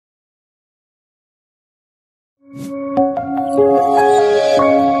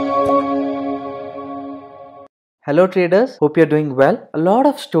Hello traders, hope you're doing well. A lot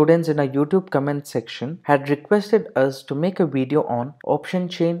of students in our YouTube comment section had requested us to make a video on option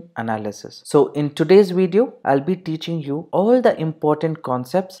chain analysis. So in today's video, I'll be teaching you all the important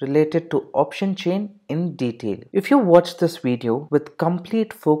concepts related to option chain in detail. If you watch this video with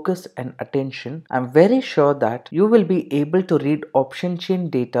complete focus and attention, I'm very sure that you will be able to read option chain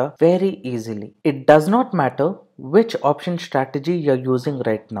data very easily. It does not matter which option strategy you're using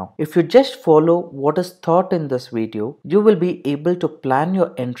right now. If you just follow what is taught in this video, you will be able to plan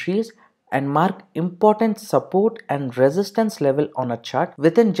your entries and mark important support and resistance level on a chart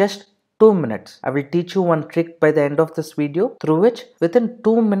within just 2 minutes. I will teach you one trick by the end of this video through which within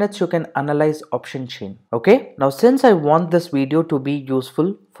 2 minutes you can analyze option chain. Okay, now since I want this video to be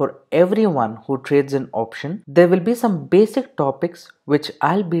useful for everyone who trades in option, there will be some basic topics which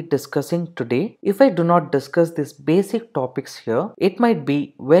I'll be discussing today. If I do not discuss these basic topics here, it might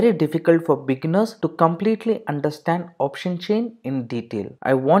be very difficult for beginners to completely understand option chain in detail.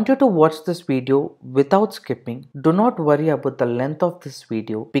 I want you to watch this video without skipping. Do not worry about the length of this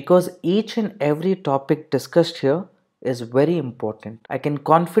video because each and every topic discussed here is very important. I can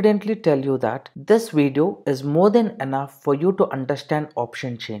confidently tell you that this video is more than enough for you to understand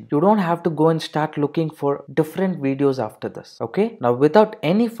option chain. You don't have to go and start looking for different videos after this. Okay, now without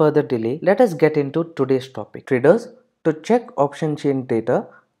any further delay, let us get into today's topic. Traders, to check option chain data,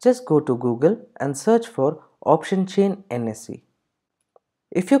 just go to Google and search for option chain NSE.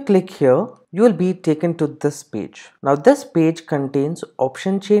 If you click here, you will be taken to this page. Now this page contains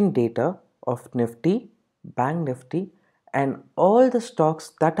option chain data of Nifty, Bank Nifty and all the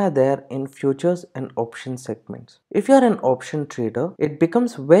stocks that are there in futures and option segments. If you are an option trader, it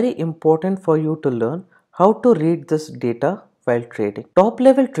becomes very important for you to learn how to read this data while trading. Top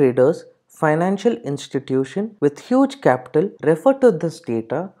level traders, financial institutions with huge capital refer to this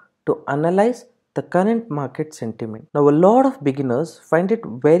data to analyze the current market sentiment. Now a lot of beginners find it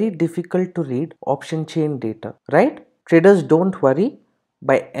very difficult to read option chain data, right? Traders, don't worry.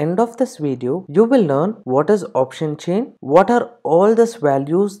 By end of this video, you will learn what is option chain, what are all these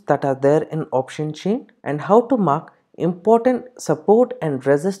values that are there in option chain and how to mark important support and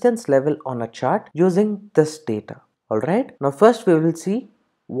resistance level on a chart using this data. Alright, now first we will see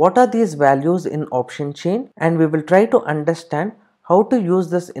what are these values in option chain and we will try to understand how to use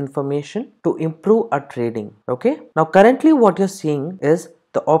this information to improve our trading. Okay, now currently what you're seeing is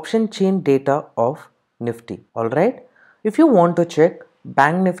the option chain data of Nifty. Alright, if you want to check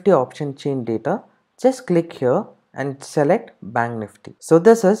Bank Nifty option chain data, just click here and select Bank Nifty. So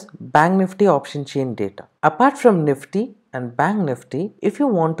this is Bank Nifty option chain data. Apart from Nifty and Bank Nifty, if you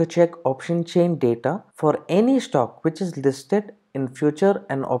want to check option chain data for any stock which is listed in future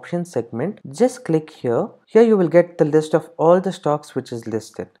and option segment, just click here. Here you will get the list of all the stocks which is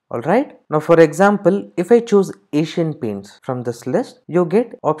listed. Alright. Now for example, if I choose Asian Paints from this list, you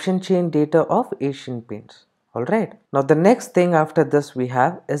get option chain data of Asian Paints. Alright, now the next thing after this we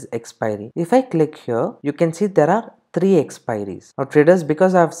have is expiry. If I click here, you can see there are 3 expiries. Now traders,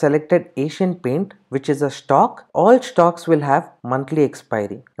 because I have selected Asian Paint, which is a stock, all stocks will have monthly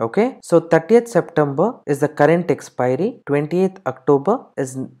expiry. Okay, so 30th September is the current expiry, 28th October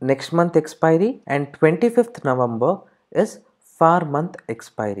is next month expiry and 25th November is far month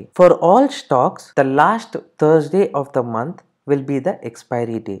expiry. For all stocks, the last Thursday of the month will be the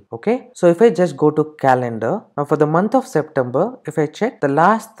expiry date. Okay, so if I just go to calendar, now for the month of September, if I check the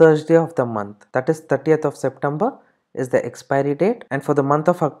last Thursday of the month, that is 30th of September is the expiry date, and for the month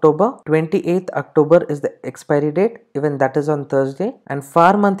of October, 28th October is the expiry date, even that is on Thursday, and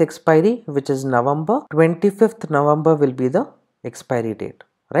far month expiry, which is November, 25th November will be the expiry date,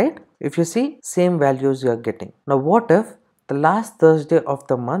 right? If you see, same values you are getting. Now what if the last Thursday of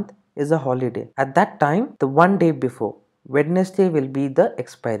the month is a holiday? At that time, the one day before, Wednesday will be the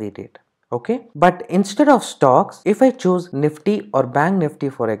expiry date. Okay, but instead of stocks, if I choose Nifty or Bank Nifty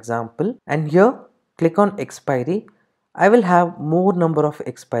for example, and here click on expiry, I will have more number of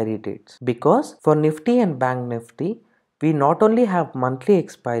expiry dates, because for Nifty and Bank Nifty, we not only have monthly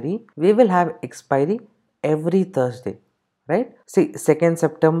expiry, we will have expiry every Thursday, right? See, 2nd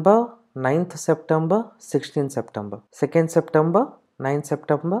September, 9th September, 16th September, 2nd September, 9th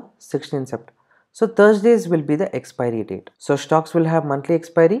September, 16th September. So Thursdays will be the expiry date. So stocks will have monthly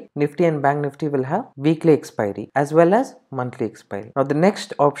expiry, Nifty and Bank Nifty will have weekly expiry as well as monthly expiry. Now the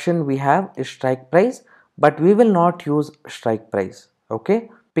next option we have is strike price, but we will not use strike price, okay?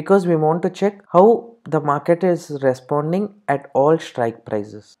 Because we want to check how the market is responding at all strike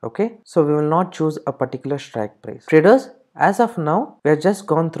prices, okay? So we will not choose a particular strike price. Traders, as of now, we have just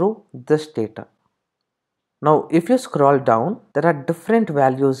gone through this data. Now if you scroll down, there are different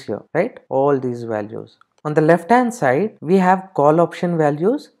values here, right? All these values. On the left hand side we have call option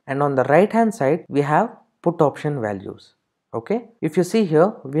values, and on the right hand side we have put option values. Okay, if you see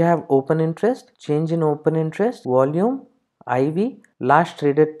here we have open interest, change in open interest, volume, IV, last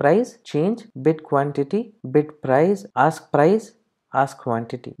traded price, change, bid quantity, bid price, ask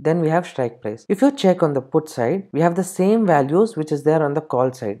quantity. Then we have strike price. If you check on the put side, we have the same values which is there on the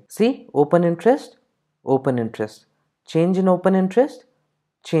call side. See, open interest, change in open interest,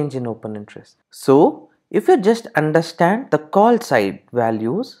 change in open interest. So if you just understand the call side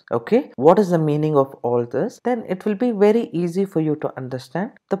values, okay, what is the meaning of all this, then it will be very easy for you to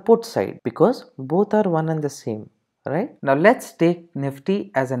understand the put side, because both are one and the same. Right? Now let's take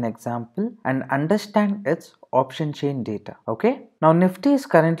Nifty as an example and understand its option chain data. Okay. Now Nifty is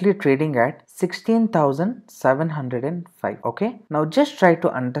currently trading at 16,705. Okay. Now just try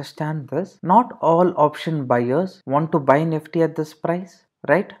to understand this. Not all option buyers want to buy Nifty at this price,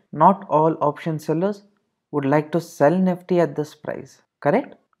 right? Not all option sellers would like to sell Nifty at this price,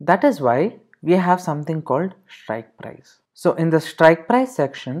 correct? That is why we have something called strike price. So in the strike price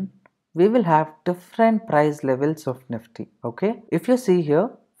section, we will have different price levels of Nifty. Okay, if you see here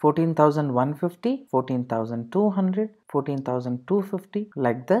 14,150, 14,200, 14,250,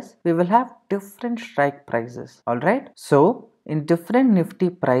 like this, we will have different strike prices. Alright, so in different Nifty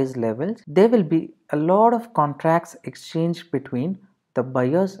price levels, there will be a lot of contracts exchanged between the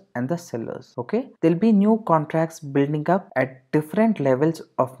buyers and the sellers. Okay, there'll be new contracts building up at different levels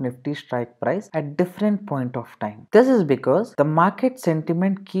of Nifty strike price at different point of time. This is because the market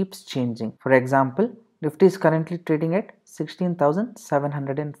sentiment keeps changing. For example, Nifty is currently trading at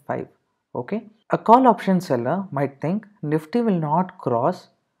 16,705. Okay, a call option seller might think Nifty will not cross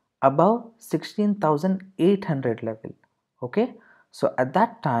above 16,800 level. Okay, so at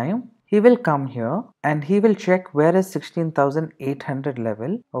that time he will come here and he will check where is 16,800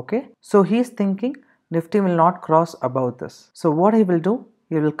 level. Okay, so he is thinking Nifty will not cross above this. So what he will do,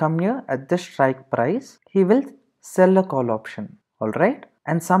 he will come here at this strike price, he will sell a call option. Alright,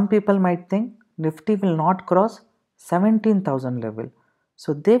 and some people might think Nifty will not cross 17,000 level.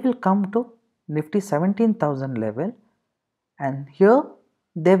 So they will come to Nifty 17,000 level and here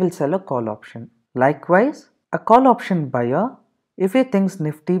they will sell a call option. Likewise, a call option buyer, if he thinks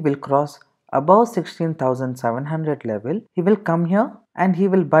Nifty will cross above 16,700 level, he will come here and he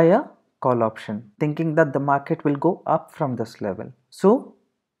will buy a call option, thinking that the market will go up from this level. So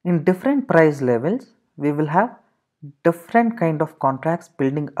in different price levels, we will have different kind of contracts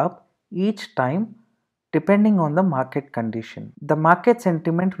building up each time depending on the market condition. The market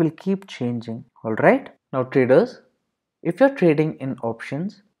sentiment will keep changing. Alright. Now traders, if you're trading in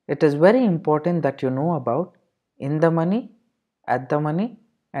options, it is very important that you know about in the money, at the money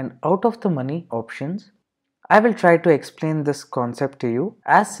and out of the money options. I will try to explain this concept to you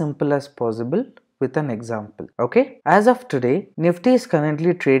as simple as possible with an example. Okay, as of today, Nifty is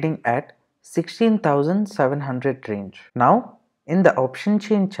currently trading at 16,700 range. Now in the option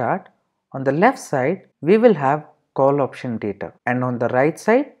chain chart, on the left side we will have call option data and on the right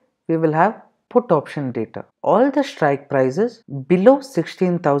side we will have put option data. All the strike prices below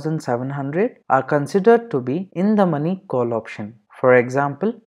 16,700 are considered to be in the money call option. For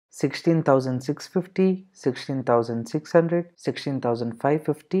example, 16,650, 16,600,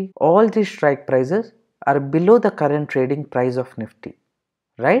 16,550, all these strike prices are below the current trading price of Nifty,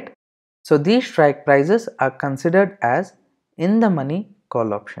 right? So these strike prices are considered as in the money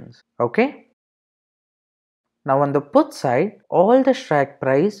call options. Okay. Now on the put side, all the strike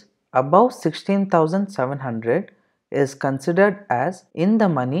price above 16,700 is considered as in the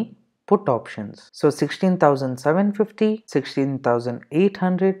money put options. So 16,750,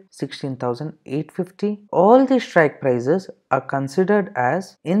 16,800, 16,850, all these strike prices are considered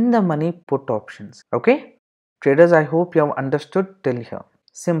as in the money put options. Okay, traders, I hope you have understood till here.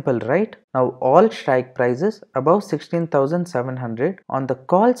 Simple, right? Now all strike prices above 16,700 on the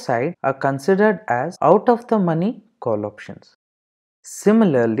call side are considered as out of the money call options.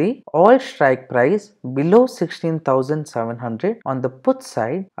 Similarly, all strike price below 16,700 on the put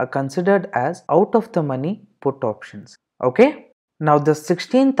side are considered as out of the money put options. Okay? Now the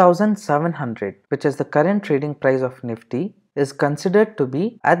 16,700, which is the current trading price of Nifty, is considered to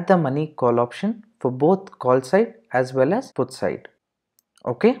be at the money call option for both call side as well as put side.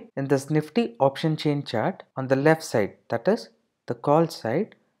 Okay, in this Nifty option chain chart on the left side, that is the call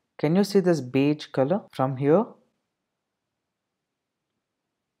side, can you see this beige color from here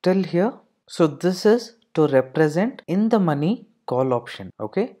till here? So this is to represent in the money call option.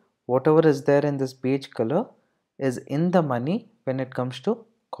 Okay, whatever is there in this beige color is in the money when it comes to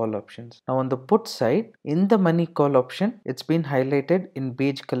call options. Now on the put side, in the money call option, it's been highlighted in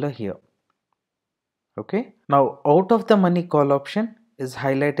beige color here. Okay. Now out of the money call option is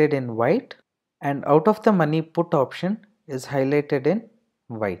highlighted in white, and out of the money put option is highlighted in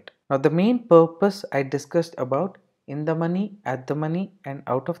white. Now the main purpose I discussed about in the money, at the money and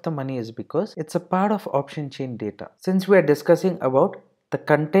out of the money is because it's a part of option chain data. Since we are discussing about the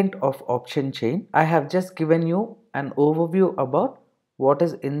content of option chain, I have just given you an overview about what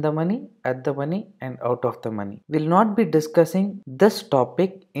is in the money, at the money and out of the money. We'll not be discussing this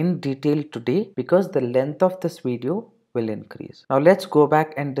topic in detail today because the length of this video will increase. Now let's go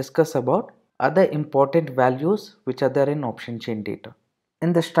back and discuss about other important values which are there in option chain data.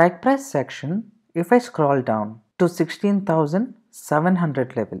 In the strike price section, if I scroll down to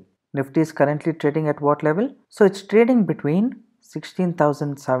 16,700 level, Nifty is currently trading at what level? So it's trading between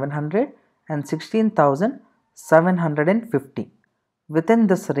 16,700 and 16,750. Within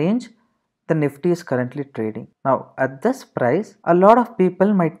this range, the Nifty is currently trading. Now at this price, a lot of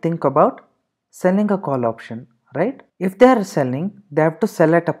people might think about selling a call option, right? If they are selling, they have to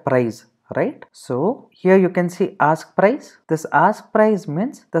sell at a price, right? So here you can see ask price. This ask price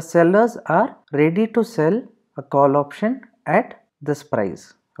means the sellers are ready to sell a call option at this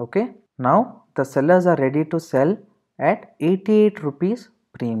price. Okay. Now the sellers are ready to sell at 88 rupees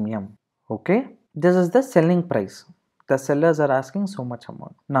premium. Okay. This is the selling price. The sellers are asking so much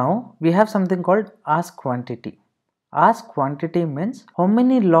amount. Now we have something called ask quantity. Ask quantity means how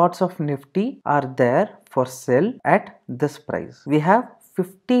many lots of Nifty are there for sale at this price. We have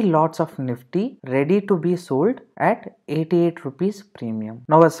 50 lots of Nifty ready to be sold at 88 rupees premium.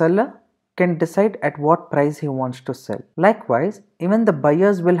 Now a seller can decide at what price he wants to sell. Likewise, even the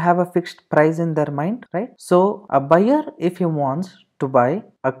buyers will have a fixed price in their mind, right? So a buyer, if he wants to buy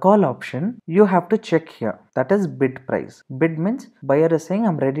a call option, you have to check here, that is bid price. Bid means buyer is saying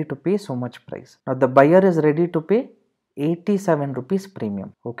I'm ready to pay so much price. Now the buyer is ready to pay 87 rupees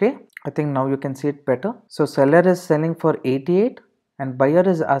premium. Okay, I think now you can see it better. So seller is selling for 88 and buyer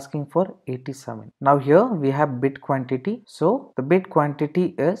is asking for 87. Now here we have bid quantity. So the bid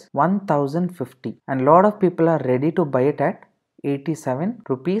quantity is 1050 and lot of people are ready to buy it at 87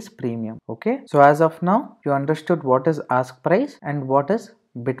 rupees premium. Okay, so as of now you understood what is ask price and what is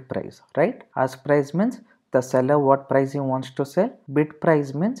bid price, right? Ask price means the seller what price he wants to sell. Bid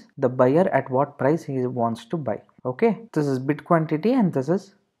price means the buyer at what price he wants to buy. Okay, this is bid quantity and this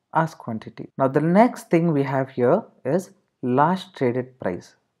is ask quantity. Now the next thing we have here is last traded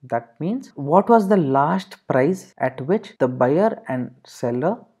price. That means what was the last price at which the buyer and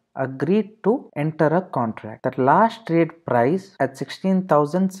seller agreed to enter a contract. That last trade price at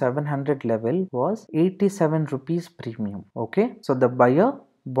 16,700 level was 87 rupees premium. Okay, so the buyer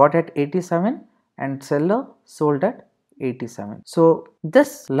bought at 87 and seller sold at 87. So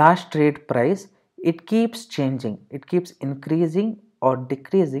this last trade price, it keeps changing, it keeps increasing or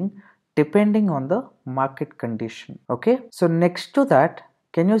decreasing depending on the market condition. Okay, so next to that,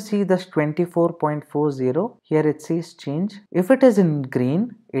 can you see this 24.40? Here it says change. If it is in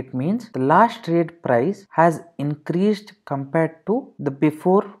green, it means the last trade price has increased compared to the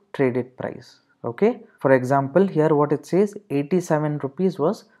before traded price. Okay, for example, here what it says 87 rupees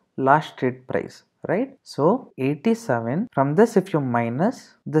was last trade price, right? So 87, from this if you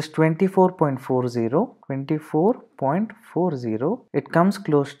minus this 24.40, it comes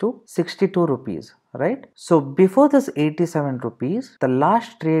close to 62 rupees, right? So before this 87 rupees, the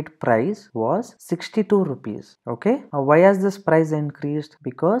last trade price was 62 rupees. Okay, now why has this price increased?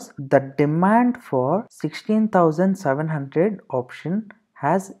 Because the demand for 16,700 option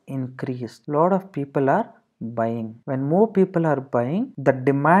has increased. A lot of people are buying. When more people are buying, the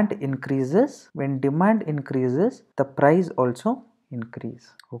demand increases. When demand increases, the price also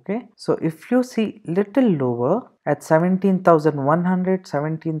increase. Okay, so if you see little lower at 17,100,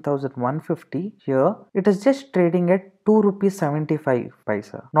 17,150, here it is just trading at 2 rupees 75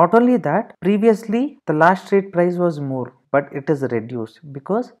 paisa. Not only that, previously the last trade price was more, but it is reduced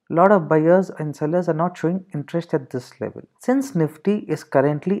because a lot of buyers and sellers are not showing interest at this level. Since Nifty is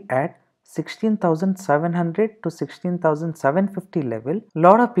currently at 16,700 to 16,750 level, a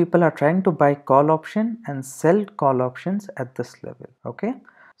lot of people are trying to buy call option and sell call options at this level. Okay,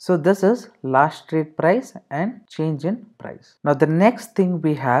 so this is last trade price and change in price. Now the next thing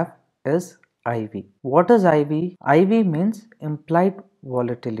we have is IV. What is IV? IV means implied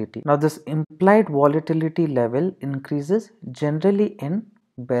volatility. Now this implied volatility level increases generally in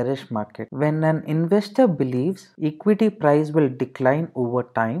bearish market. When an investor believes equity price will decline over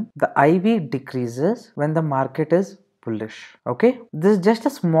time, the IV decreases when the market is bullish. Okay, this is just a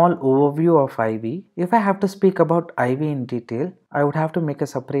small overview of IV. If I have to speak about IV in detail, I would have to make a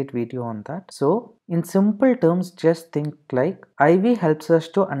separate video on that. So in simple terms, just think like IV helps us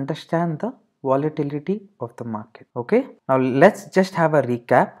to understand the volatility of the market. Okay, now let's just have a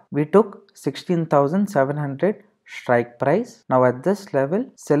recap. We took 16,700 strike price. Now at this level,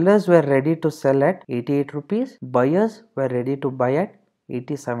 sellers were ready to sell at 88 rupees, buyers were ready to buy at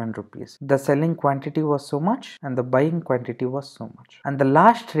 87 rupees. The selling quantity was so much and the buying quantity was so much, and the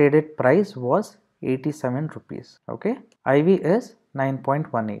last traded price was 87 rupees. Okay, IV is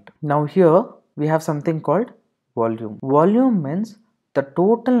 9.18. Now here we have something called volume. Volume means the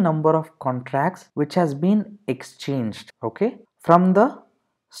total number of contracts which has been exchanged, okay, from the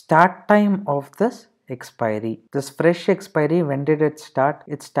start time of this expiry. This fresh expiry, when did it start?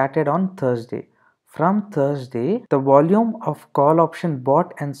 It started on Thursday. From Thursday, the volume of call option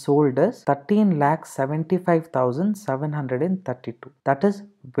bought and sold is 13,75,732. That is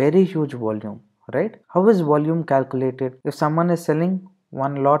very huge volume, right? How is volume calculated? If someone is selling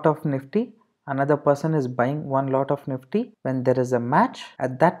one lot of Nifty, another person is buying one lot of Nifty, when there is a match,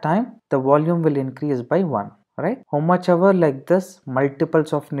 at that time the volume will increase by 1. Right? How much ever like this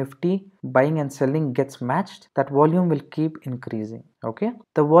multiples of Nifty buying and selling gets matched, that volume will keep increasing. Okay,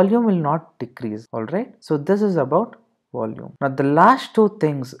 the volume will not decrease. All right, so this is about volume. Now the last two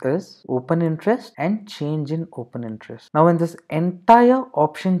things is open interest and change in open interest. Now in this entire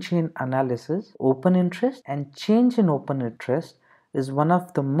option chain analysis, open interest and change in open interest is one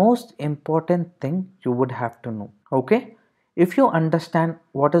of the most important thing you would have to know. Okay, if you understand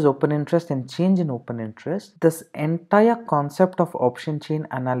what is open interest and change in open interest, this entire concept of option chain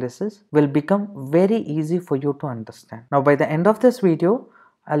analysis will become very easy for you to understand. Now by the end of this video,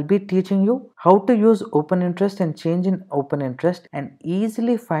 I'll be teaching you how to use open interest and change in open interest and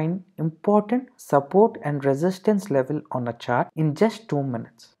easily find important support and resistance level on a chart in just 2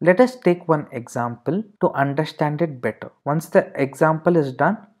 minutes. Let us take one example to understand it better. Once the example is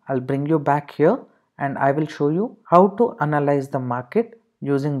done, I'll bring you back here and I will show you how to analyze the market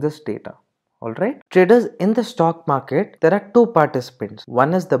using this data. Alright, traders, in the stock market, there are two participants.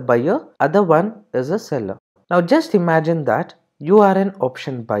 One is the buyer, other one is a seller. Now just imagine that you are an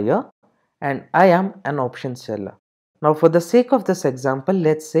option buyer and I am an option seller. Now for the sake of this example,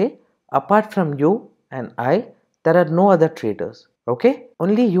 let's say apart from you and I, there are no other traders. Okay,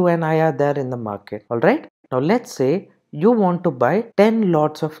 only you and I are there in the market. Alright, now let's say you want to buy 10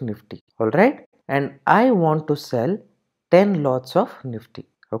 lots of Nifty. Alright, and I want to sell 10 lots of Nifty.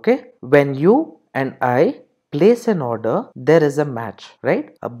 Okay, when you and I place an order, there is a match,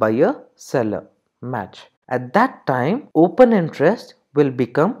 right? A buyer seller match. At that time, open interest will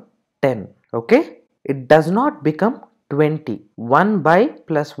become 10. Okay, it does not become 20. 1 buy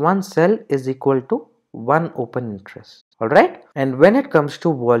plus 1 sell is equal to 1 open interest. Alright, and when it comes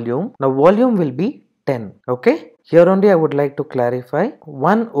to volume, now volume will be 10. Okay, here only I would like to clarify,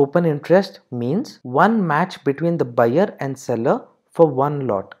 1 open interest means 1 match between the buyer and seller for 1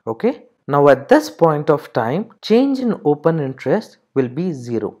 lot. Okay, now at this point of time, change in open interest will be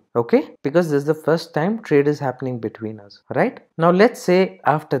 0. Okay, because this is the first time trade is happening between us, right? Now let's say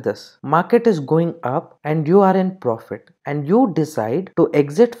after this, market is going up and you are in profit and you decide to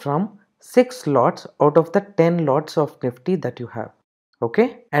exit from 6 lots out of the 10 lots of Nifty that you have.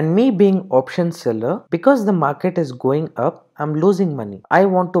 Okay, and me being option seller, because the market is going up, I'm losing money. I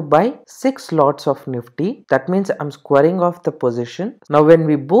want to buy 6 lots of Nifty. That means I'm squaring off the position. Now when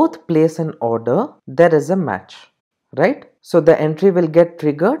we both place an order, there is a match, right? So the entry will get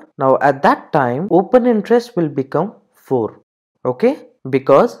triggered. Now at that time, open interest will become 4. Okay,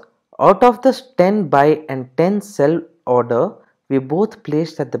 because out of this 10 buy and 10 sell order we both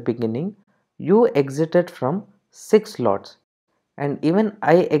placed at the beginning, you exited from 6 lots. And even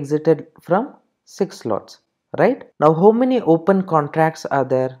I exited from 6 lots, right? Now how many open contracts are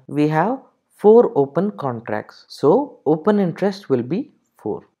there? We have 4 open contracts. So open interest will be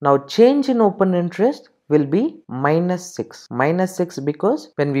 4. Now change in open interest will be minus 6. Minus 6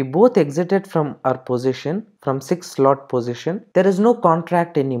 because when we both exited from our position, from 6 slot position, there is no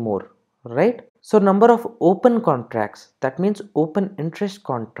contract anymore, right? So number of open contracts, that means open interest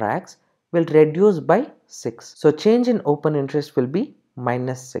contracts, will reduce by 6. So change in open interest will be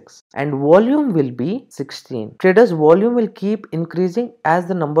minus 6 and volume will be 16. Traders, volume will keep increasing as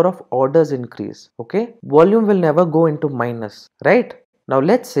the number of orders increase. Okay, volume will never go into minus, right? Now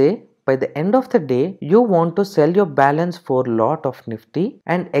let's say by the end of the day you want to sell your balance 4 lot of Nifty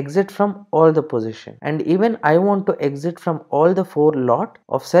and exit from all the position, and even I want to exit from all the 4 lot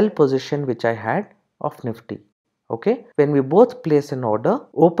of sell position which I had of Nifty. Okay, when we both place an order,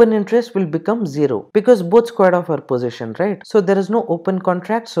 open interest will become 0 because both squared off our position, right? So there is no open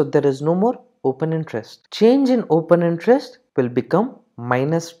contract, so there is no more open interest. Change in open interest will become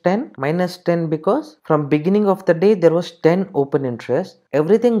minus 10 because from beginning of the day there was 10 open interest,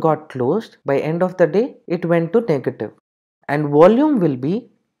 everything got closed, by end of the day it went to negative, and volume will be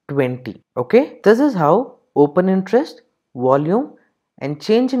 20. Okay, this is how open interest, volume and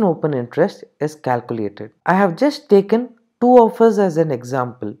change in open interest is calculated. I have just taken two offers as an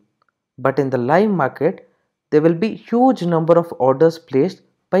example, but in the live market there will be huge number of orders placed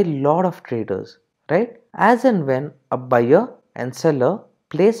by lot of traders, right? As and when a buyer and seller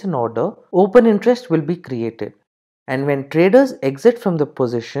place an order, open interest will be created. And when traders exit from the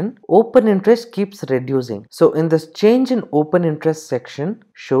position, open interest keeps reducing. So in this change in open interest section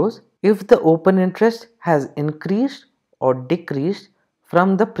shows if the open interest has increased or decreased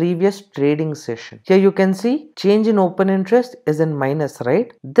from the previous trading session. Here you can see change in open interest is in minus,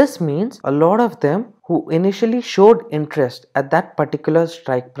 right? This means a lot of them who initially showed interest at that particular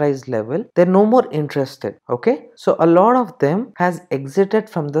strike price level, they're no more interested. Okay, so a lot of them has exited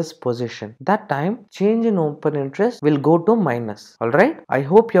from this position. That time change in open interest will go to minus. All right, I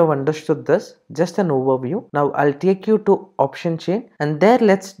hope you have understood this. Just an overview. Now I'll take you to option chain and there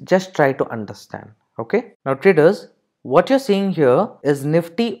let's just try to understand. Okay, now traders, what you're seeing here is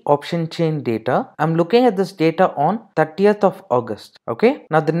Nifty option chain data. I'm looking at this data on 30th of August. Okay,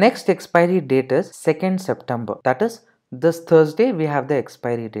 now the next expiry date is 2nd September. That is this Thursday we have the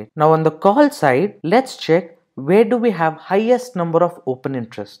expiry date. Now on the call side, let's check where do we have highest number of open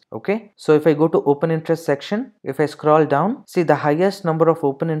interest. Okay, so if I go to open interest section, if I scroll down, see the highest number of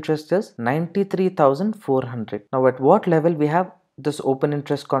open interest is 93,400. Now at what level we have this open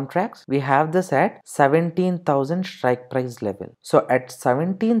interest contracts? We have this at 17,000 strike price level. So at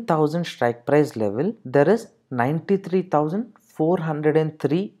 17,000 strike price level, there is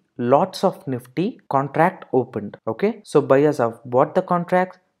 93,403 lots of Nifty contract opened. Okay, so buyers have bought the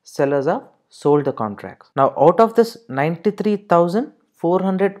contracts, sellers have sold the contracts. Now out of this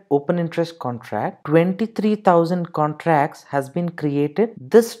 93,400 open interest contract, 23,000 contracts has been created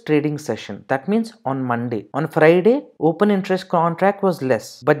this trading session. That means on Monday. On Friday, open interest contract was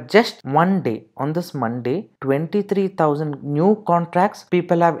less, but just one day, on this Monday, 23,000 new contracts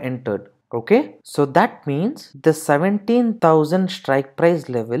people have entered. Okay, so that means the 17,000 strike price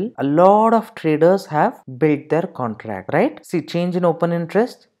level, a lot of traders have built their contract, right? See, change in open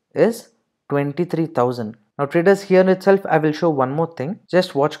interest is 23,000. Now traders, here itself I will show one more thing.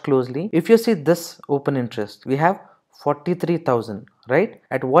 Just watch closely. If you see this open interest, we have 43,000, right?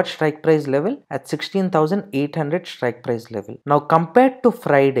 At what strike price level? At 16,800 strike price level. Now compared to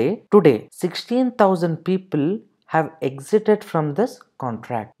Friday, today 16,000 people have exited from this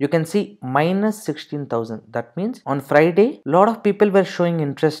contract. You can see minus 16,000. That means on Friday, a lot of people were showing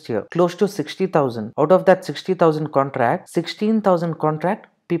interest here, close to 60,000. Out of that 60,000 contract, 16,000 contract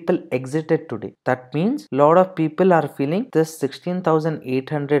people exited today. That means a lot of people are feeling this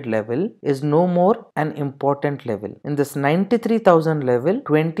 16,800 level is no more an important level. In this 93,000 level,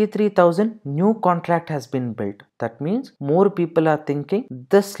 23,000 new contract has been built. That means more people are thinking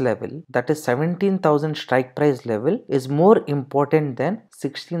this level, that is 17,000 strike price level, is more important than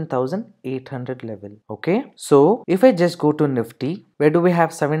 16,800 level. Okay, so if I just go to Nifty, where do we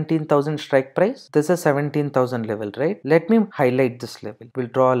have 17,000 strike price? This is 17,000 level, right? Let me highlight this level. We'll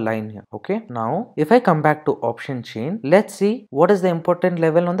draw a line here. Okay, now if I come back to option chain, let's see what is the important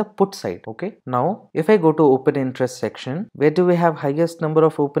level on the put side. Okay, now if I go to open interest section, where do we have highest number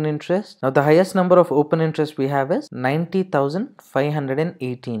of open interest? Now the highest number of open interest we have is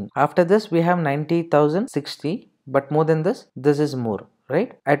 90,518. After this we have 90,060, but more than this is more,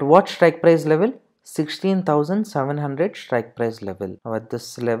 right? At what strike price level? 16,700 strike price level. Now at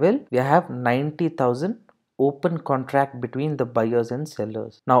this level we have 90,000 open contract between the buyers and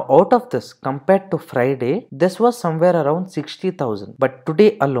sellers. Now out of this, compared to Friday, this was somewhere around 60,000, but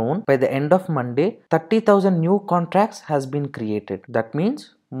today alone, by the end of Monday, 30,000 new contracts has been created. That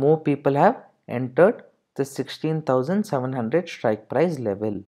means more people have entered the 16,700 strike price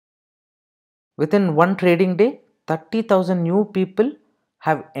level. Within one trading day, 30,000 new people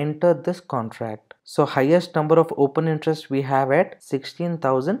have entered this contract. So highest number of open interest we have at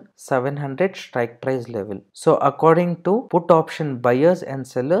 16,700 strike price level. So according to put option buyers and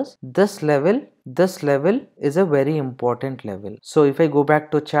sellers, this level is a very important level. So if I go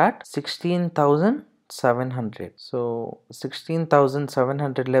back to chart, 16,700. So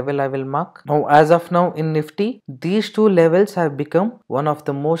 16,700 level I will mark. Now as of now in Nifty, these two levels have become one of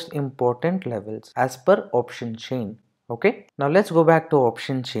the most important levels as per option chain. Okay, now let's go back to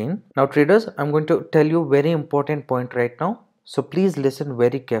option chain. Now traders, I'm going to tell you very important point right now. So please listen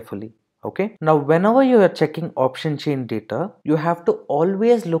very carefully. Okay, now whenever you are checking option chain data, you have to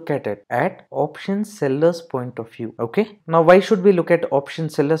always look at it at option seller's point of view. Okay, now why should we look at option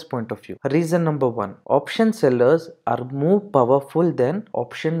seller's point of view? Reason number one, option sellers are more powerful than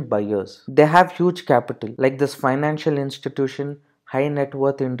option buyers. They have huge capital, like this financial institution, high net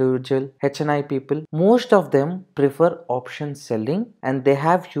worth individual, HNI people. Most of them prefer option selling and they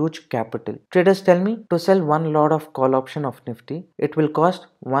have huge capital. Traders tell me to sell one lot of call option of Nifty, it will cost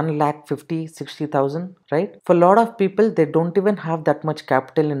 1,50,000-60,000, right? For a lot of people, they don't even have that much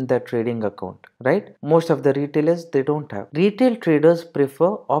capital in their trading account, right? Most of the retailers, they don't have. Retail traders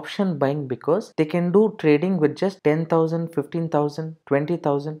prefer option buying because they can do trading with just 10,000, 15,000,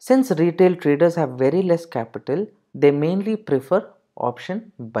 20,000. Since retail traders have very less capital, they mainly prefer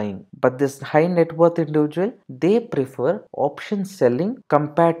option buying. But this high net worth individual, they prefer option selling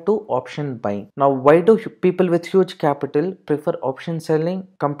compared to option buying. Now why do people with huge capital prefer option selling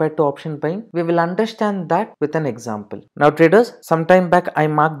compared to option buying? We will understand that with an example. Now traders, sometime back I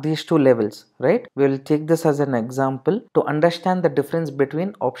marked these two levels, right? We will take this as an example to understand the difference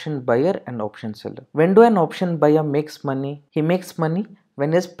between option buyer and option seller. When do an option buyer makes money? He makes money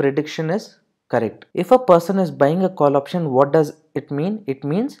when his prediction is correct. If a person is buying a call option, what does it mean? It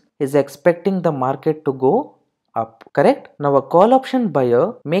means is expecting the market to go up. Correct? Now a call option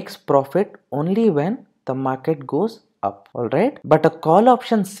buyer makes profit only when the market goes up. Alright? But a call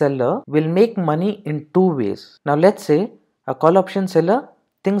option seller will make money in two ways. Now let's say a call option seller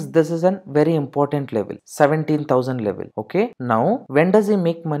thinks this is a very important level, 17,000 level. Okay? Now when does he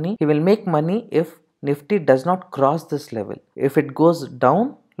make money? He will make money if Nifty does not cross this level. If it goes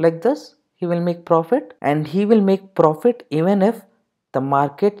down like this, he will make profit, and he will make profit even if the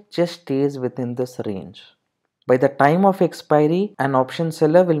market just stays within this range. By the time of expiry, an option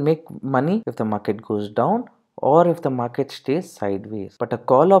seller will make money if the market goes down or if the market stays sideways. But a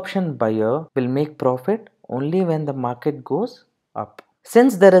call option buyer will make profit only when the market goes up.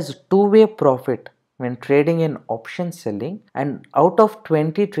 Since there is two-way profit when trading in option selling, and out of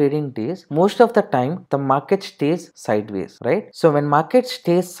 20 trading days, most of the time the market stays sideways, right? So when market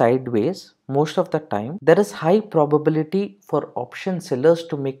stays sideways, most of the time there is high probability for option sellers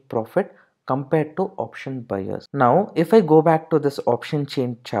to make profit compared to option buyers. Now if I go back to this option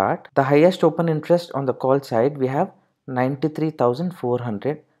chain chart, the highest open interest on the call side we have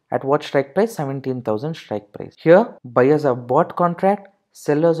 93,400 at what strike price? 17,000 strike price. Here buyers have bought contract,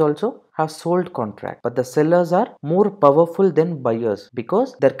 sellers also have sold contract, but the sellers are more powerful than buyers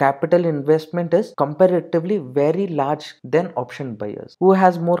because their capital investment is comparatively very large than option buyers. Who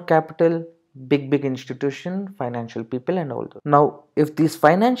has more capital? Big institution, financial people and all those. Now if these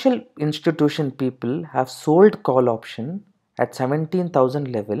financial institution people have sold call option at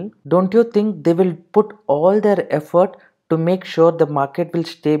 17,000 level, don't you think they will put all their effort to make sure the market will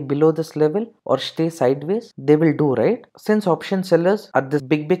stay below this level or stay sideways? They will do, right? Since option sellers are this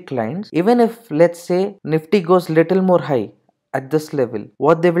big clients, even if let's say Nifty goes little more high at this level,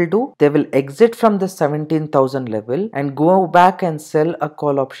 what they will do? They will exit from the 17,000 level and go back and sell a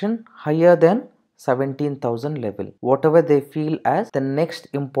call option higher than 17,000 level, whatever they feel as the next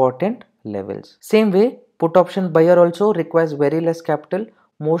important levels. Same way, put option buyer also requires very less capital.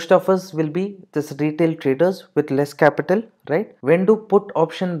 Most of us will be this retail traders with less capital, right? When do put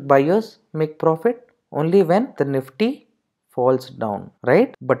option buyers make profit? Only when the Nifty falls down,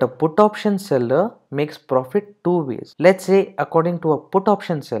 right? But a put option seller makes profit two ways. Let's say according to a put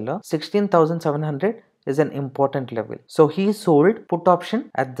option seller, 16,700 is an important level. So he sold put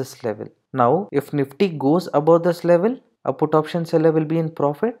option at this level. Now if Nifty goes above this level, a put option seller will be in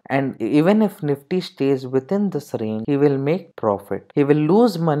profit, and even if Nifty stays within this range, he will make profit. He will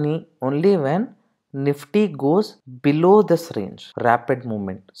lose money only when Nifty goes below this range, rapid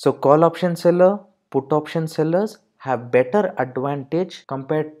movement. So call option seller, put option sellers have better advantage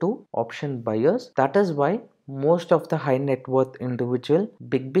compared to option buyers. That is why most of the high net worth individual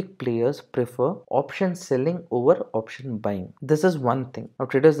big players prefer option selling over option buying. This is one thing. Now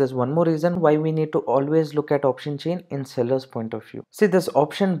traders, there's one more reason why we need to always look at option chain in seller's point of view. See, this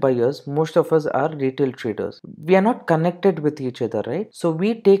option buyers, most of us are retail traders. We are not connected with each other, right? So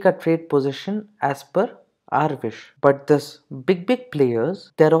we take a trade position as per our wish. But this big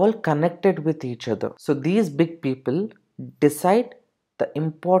players, they're all connected with each other. So these big people decide the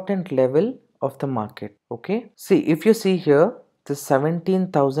important level of the market. Okay, see, if you see here, the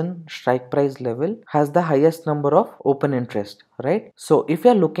 17,000 strike price level has the highest number of open interest, right? So if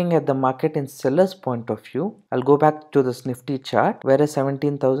you're looking at the market in seller's point of view, I'll go back to this Nifty chart. Where is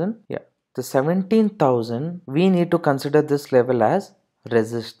 17,000? Yeah, the 17,000, we need to consider this level as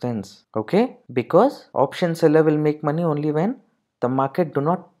resistance. Okay, because option seller will make money only when the market do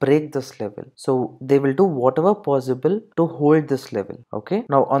not break this level, so they will do whatever possible to hold this level. Okay,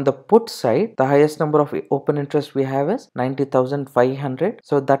 now on the put side, the highest number of open interest we have is 90,500,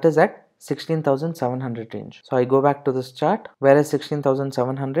 so that is at 16,700 range. So I go back to this chart, whereas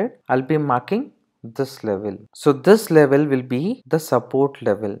 16,700, I'll be marking this level. So this level will be the support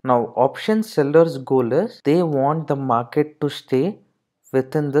level. Now option sellers' goal is they want the market to stay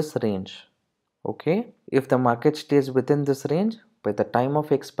within this range. Okay, if the market stays within this range, by the time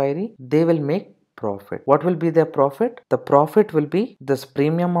of expiry, they will make profit. What will be their profit? The profit will be this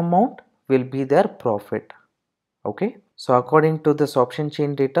premium amount will be their profit. Okay, so according to this option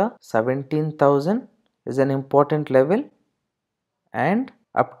chain data, 17,000 is an important level, and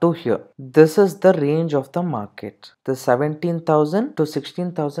up to here, this is the range of the market. The 17,000 to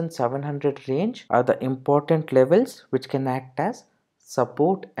 16,700 range are the important levels which can act as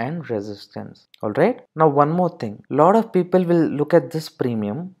support and resistance. All right, now one more thing, a lot of people will look at this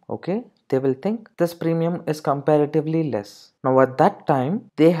premium. Okay, they will think this premium is comparatively less. Now at that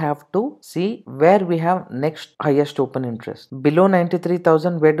time, they have to see where we have next highest open interest. Below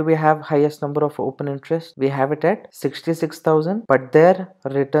 93,000, where do we have highest number of open interest? We have it at 66,000, but their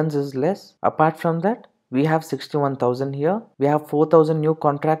returns is less. Apart from that, we have 61,000 here. We have 4,000 new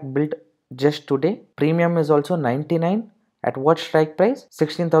contract built just today. Premium is also 99. At what strike price?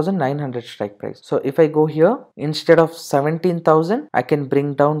 16,900 strike price. So if I go here, instead of 17,000, I can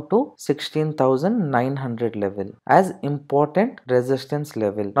bring down to 16,900 level as important resistance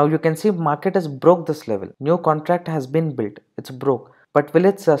level. Now you can see market has broke this level. New contract has been built. It's broke. But will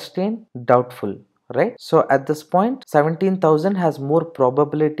it sustain? Doubtful, right? So at this point, 17,000 has more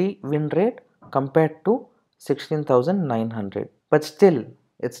probability win rate compared to 16,900. But still,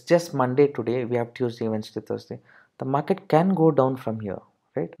 it's just Monday today. We have Tuesday, Wednesday, Thursday. The market can go down from here,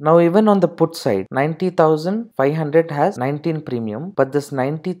 right? Now even on the put side, 90,500 has 19 premium, but this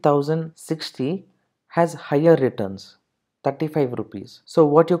 90,060 has higher returns, 35 rupees. So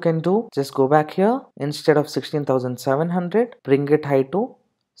what you can do, just go back here, instead of 16,700, bring it high to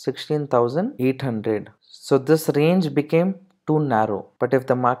 16,800. So this range became too narrow, but if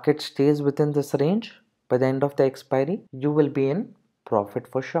the market stays within this range, by the end of the expiry, you will be in profit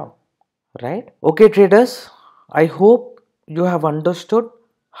for sure, right? Okay traders, I hope you have understood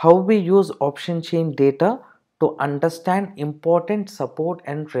how we use option chain data to understand important support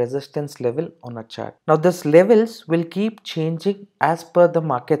and resistance level on a chart. Now these levels will keep changing as per the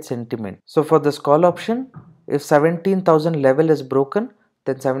market sentiment. So for this call option, if 17,000 level is broken,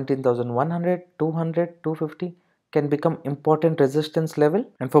 then 17,100, 200, 250 can become important resistance level.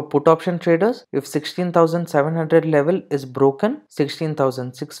 And for put option traders, if 16,700 level is broken,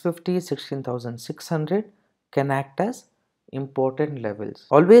 16,650, 16,600 can act as important levels.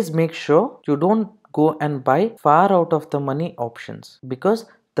 Always make sure you don't go and buy far out of the money options because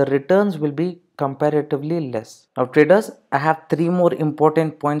the returns will be comparatively less. Now traders, I have 3 more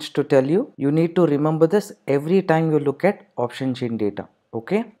important points to tell you. You need to remember this every time you look at option chain data.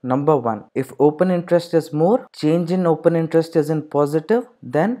 Okay, number 1, if open interest is more, change in open interest is in positive,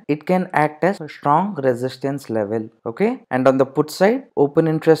 then it can act as a strong resistance level. Okay, and on the put side, open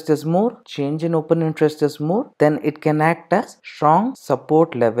interest is more, change in open interest is more, then it can act as strong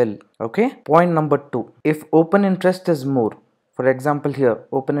support level. Okay, point number 2, if open interest is more, for example here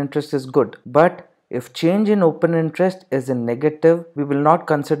open interest is good, but if change in open interest is in negative, we will not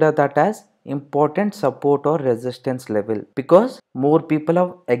consider that as important support or resistance level because more people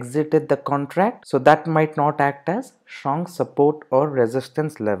have exited the contract, so that might not act as strong support or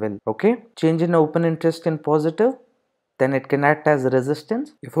resistance level. Okay, change in open interest in positive, then it can act as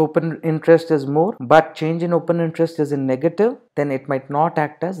resistance. If open interest is more but change in open interest is in negative, then it might not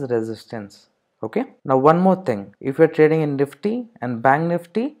act as resistance. Okay, now one more thing, if you're trading in Nifty and Bank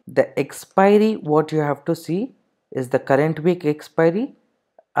Nifty, the expiry what you have to see is the current week expiry.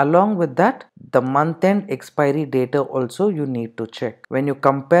 Along with that, the month end expiry data also you need to check. When you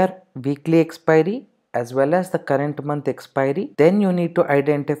compare weekly expiry as well as the current month expiry, then you need to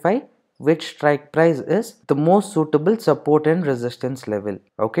identify which strike price is the most suitable support and resistance level.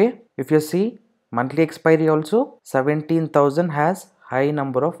 Okay, if you see monthly expiry also, 17,000 has high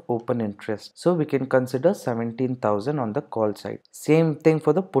number of open interest, so we can consider 17,000 on the call side. Same thing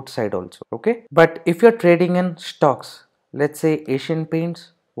for the put side also. Okay, but if you're trading in stocks, let's say Asian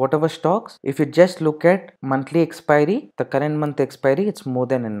Paints, whatever stocks, if you just look at monthly expiry, the current month expiry, it's more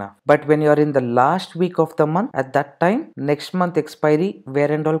than enough. But when you are in the last week of the month, at that time, next month expiry,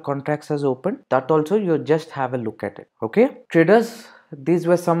 where and all contracts has opened, that also you just have a look at it. Okay, traders, these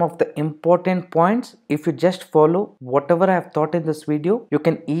were some of the important points. If you just follow whatever I have taught in this video, you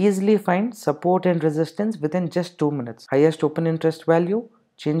can easily find support and resistance within just 2 minutes. Highest open interest value,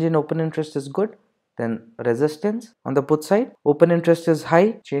 change in open interest is good. Then resistance on the put side, open interest is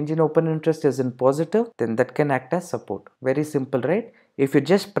high, change in open interest is in positive, then that can act as support. Very simple, right? If you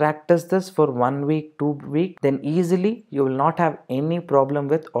just practice this for 1 week, 2 weeks, then easily you will not have any problem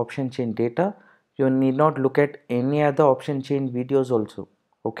with option chain data. You need not look at any other option chain videos also.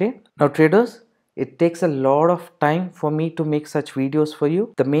 Okay, now traders, it takes a lot of time for me to make such videos for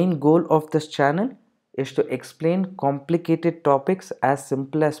you. The main goal of this channel is to explain complicated topics as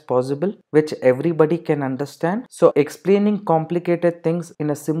simple as possible, which everybody can understand. So explaining complicated things in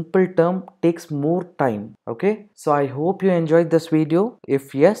a simple term takes more time. Okay, so I hope you enjoyed this video.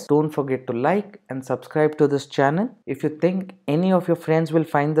 If yes, don't forget to like and subscribe to this channel. If you think any of your friends will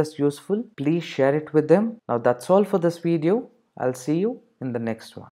find this useful, please share it with them. Now that's all for this video. I'll see you in the next one.